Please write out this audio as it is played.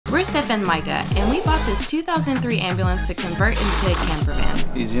We're Steph and Micah, and we bought this 2003 ambulance to convert into a camper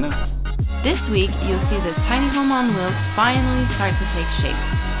van. Easy enough. This week, you'll see this tiny home on wheels finally start to take shape.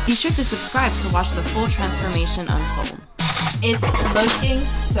 Be sure to subscribe to watch the full transformation unfold. It's looking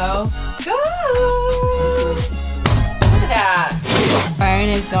so good! Look at that! Byron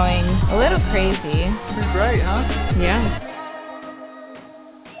is going a little crazy. Pretty bright, huh? Yeah.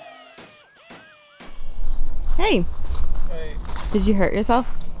 Hey. Hey. Did you hurt yourself?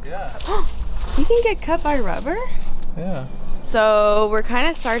 Yeah. You can get cut by rubber? Yeah. So we're kind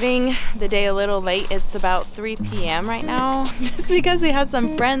of starting the day a little late. It's about 3 p.m. right now, just because we had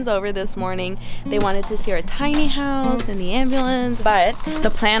some friends over this morning. They wanted to see our tiny house and the ambulance. But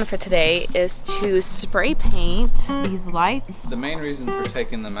the plan for today is to spray paint these lights. The main reason for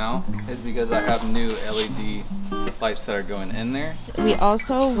taking them out is because I have new LED lights that are going in there. We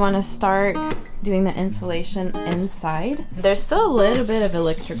also want to start doing the insulation inside. There's still a little bit of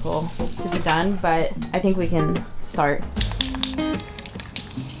electrical to be done, but I think we can start.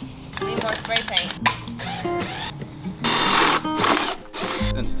 Need more spray paint.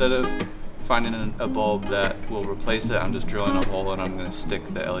 Instead of finding a bulb that will replace it, I'm just drilling a hole and I'm going to stick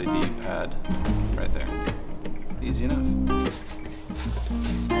the LED pad right there. Easy enough.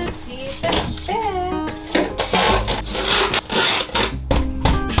 Let's see if it fits.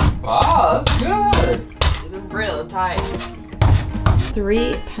 Wow, that's good. It's real tight.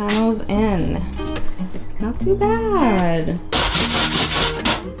 3 panels in. Not too bad.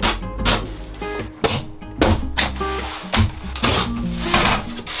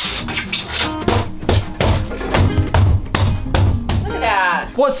 Look at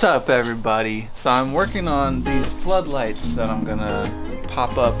that. What's up, everybody? So I'm working on these floodlights that I'm gonna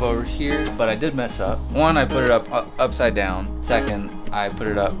pop up over here, but I did mess up. One, I put it up upside down. Second, I put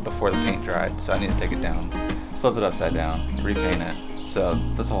it up before the paint dried, so I need to take it down, flip it upside down, repaint it. So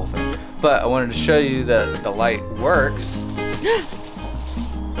that's the whole thing. But I wanted to show you that the light works.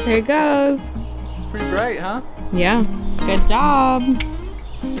 There it goes. It's pretty bright, huh? Yeah, good job.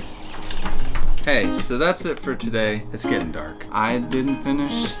 Hey, so that's it for today. It's getting dark. I didn't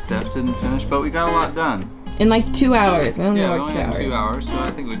finish, Steph didn't finish, but we got a lot done. In like 2 hours. We only worked 2 had hours. 2 hours, so I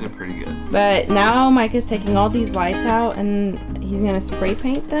think we did pretty good. But now Mike is taking all these lights out and he's gonna spray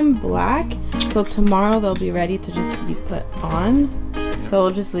paint them black. So tomorrow they'll be ready to just be put on. So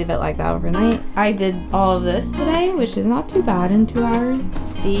we'll just leave it like that overnight. I did all of this today, which is not too bad in 2 hours.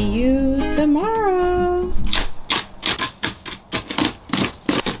 See you tomorrow.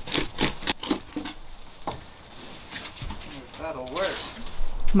 That'll work.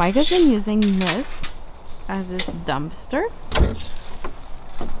 Micah's been using this as his dumpster.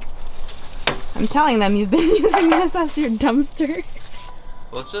 I'm telling them you've been using this as your dumpster.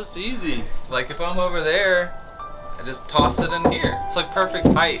 Well, it's just easy. Like if I'm over there, I just toss it in here. It's like perfect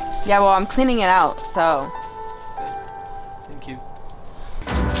height. Yeah, well, I'm cleaning it out, so. Thank you.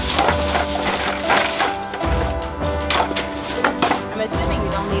 I'm assuming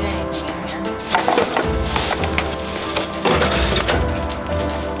you don't need anything in here.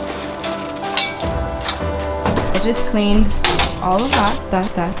 I just cleaned all of that.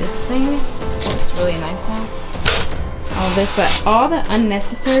 This thing looks really nice now. All of this, but all the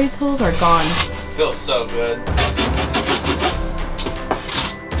unnecessary tools are gone. Feels so good.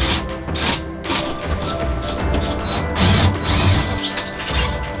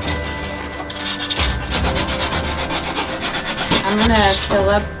 I'm gonna fill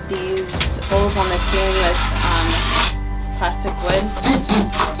up these holes on the ceiling with plastic wood.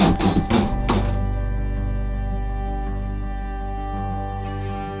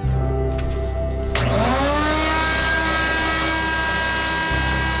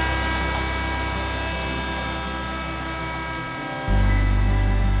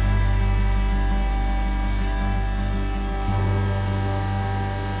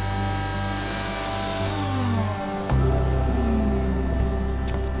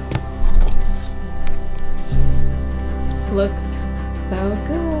 Looks so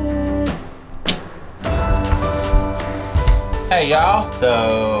good. Hey y'all.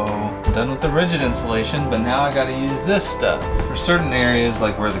 So done with the rigid insulation, but now I gotta use this stuff. For certain areas,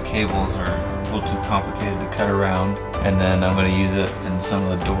 like where the cables are a little too complicated to cut around, and then I'm gonna use it in some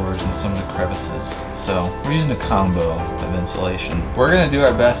of the doors and some of the crevices. So we're using a combo of insulation. We're gonna do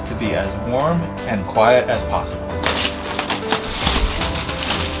our best to be as warm and quiet as possible.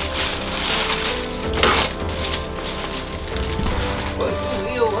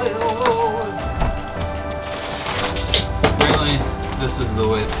 This is the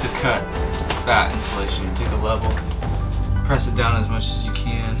way to cut fat insulation. You take a level, press it down as much as you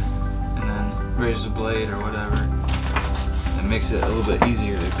can, and then razor blade or whatever, It makes it a little bit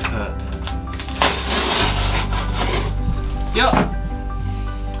easier to cut. Yep.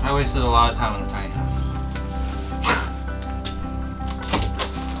 I wasted a lot of time in the tiny house.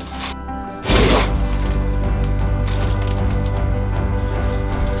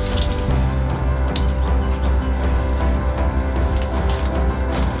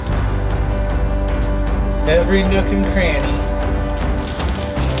 Every nook and cranny.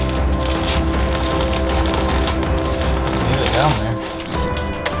 Get it down there.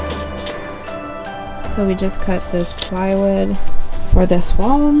 So we just cut this plywood for this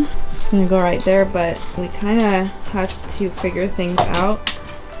wall. It's gonna go right there, but we kind of had to figure things out.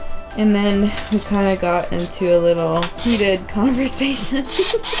 And then we kind of got into a little heated conversation.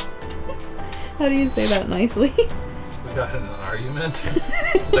 How do you say that nicely? We got in an argument,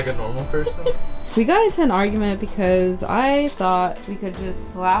 like a normal person. We got into an argument because I thought we could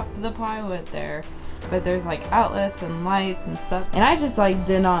just slap the plywood there, but there's like outlets and lights and stuff, and I just like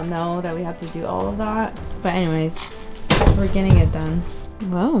did not know that we had to do all of that. But anyways, we're getting it done.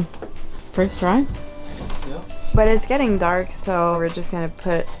 Whoa, first try. Yeah. But it's getting dark, so we're just gonna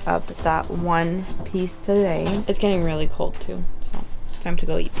put up that one piece today. It's getting really cold too, so time to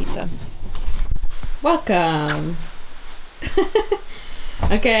go eat pizza. Welcome.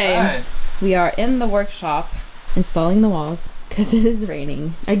 Okay. Hi. We are in the workshop installing the walls because it is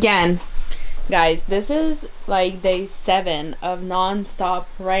raining again. Guys, this is like day 7 of non-stop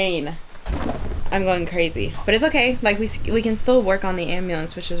rain. I'm going crazy, but it's okay. Like we can still work on the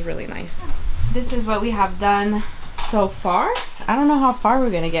ambulance, which is really nice. This is what we have done so far. I don't know how far we're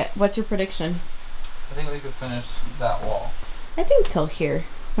gonna get. What's your prediction? I think we could finish that wall. I think till here.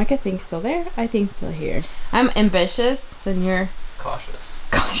 Micah thinks till there. I think till here. I'm ambitious, then you're Cautious.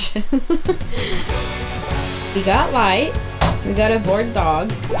 cautious. We got light, we got a bored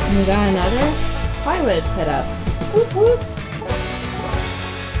dog, and we got another plywood put up. Whoop whoop.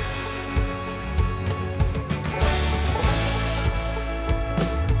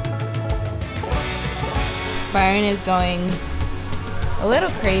 Byron is going a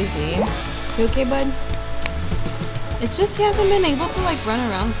little crazy. You okay, bud? It's just he hasn't been able to like run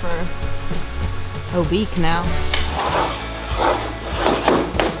around for a week now.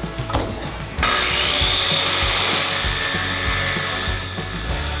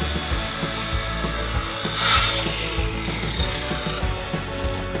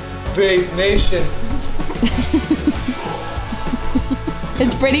 Vape Nation.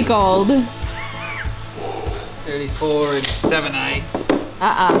 It's pretty cold. 34 and 7/8.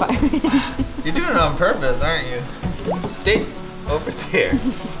 You're doing it on purpose, aren't you? Stay over there.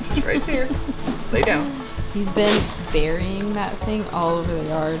 Just right there. Lay down. He's been burying that thing all over the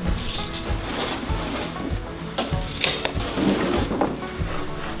yard.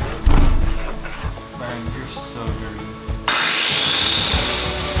 Byron, you're so dirty.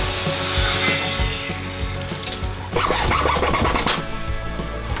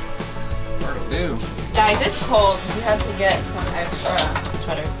 What'll do? Guys, it's cold. We have to get some extra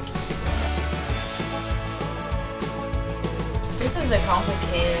sweaters. This is a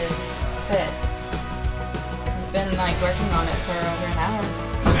complicated fit. We've been like working on it for over an hour.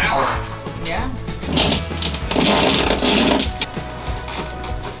 An hour? Yeah.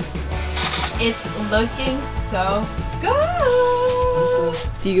 It's looking so good.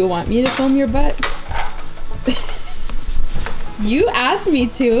 Do you want me to film your butt? You asked me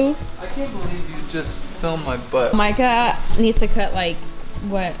to. I can't believe you just filmed my butt. Micah needs to cut like,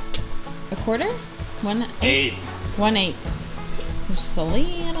 what, a quarter? 1/8? 1/8. It's just a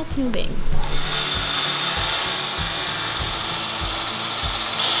little too big.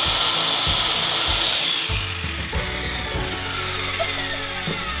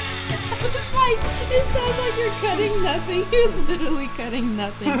 It sounds like you're cutting nothing. He was literally cutting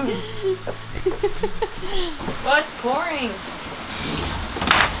nothing. Oh, it's pouring.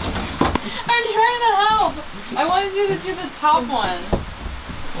 I'm trying to help. I wanted you to do the top one.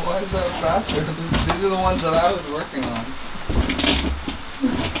 Why is that faster? These are the ones that I was working on.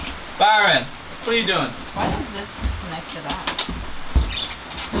 Byron, what are you doing? Why does this connect to that?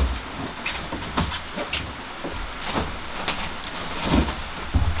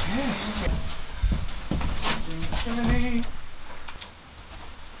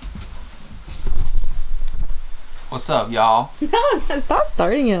 What's up, y'all? No, stop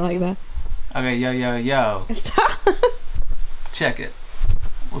starting it like that. Okay, yo. Stop. Check it.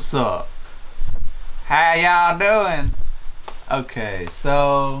 What's up? How y'all doing? Okay,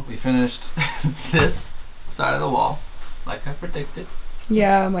 so we finished this side of the wall, like I predicted.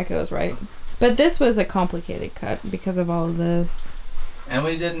 Yeah, Micah was right. But this was a complicated cut because of all of this. And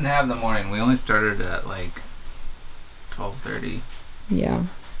we didn't have the morning. We only started at like 12:30. Yeah.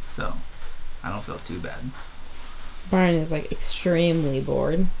 So I don't feel too bad. Brian is like extremely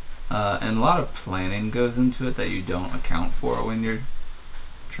bored. And a lot of planning goes into it that you don't account for when you're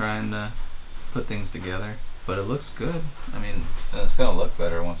trying to put things together. But it looks good. I mean, it's gonna look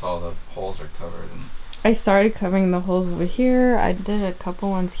better once all the holes are covered. And I started covering the holes over here. I did a couple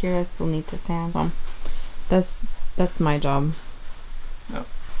ones here. I still need to sand. So that's my job. Yep.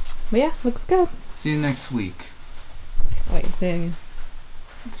 But yeah, looks good. See you next week. Wait, say it again.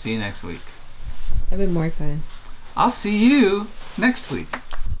 See you next week. I've been more excited. I'll see you next week.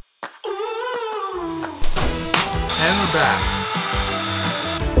 And we're back.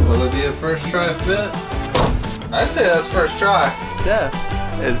 Will it be a first try fit? I'd say that's first try. Steph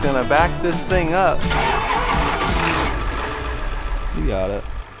is gonna back this thing up. You got it.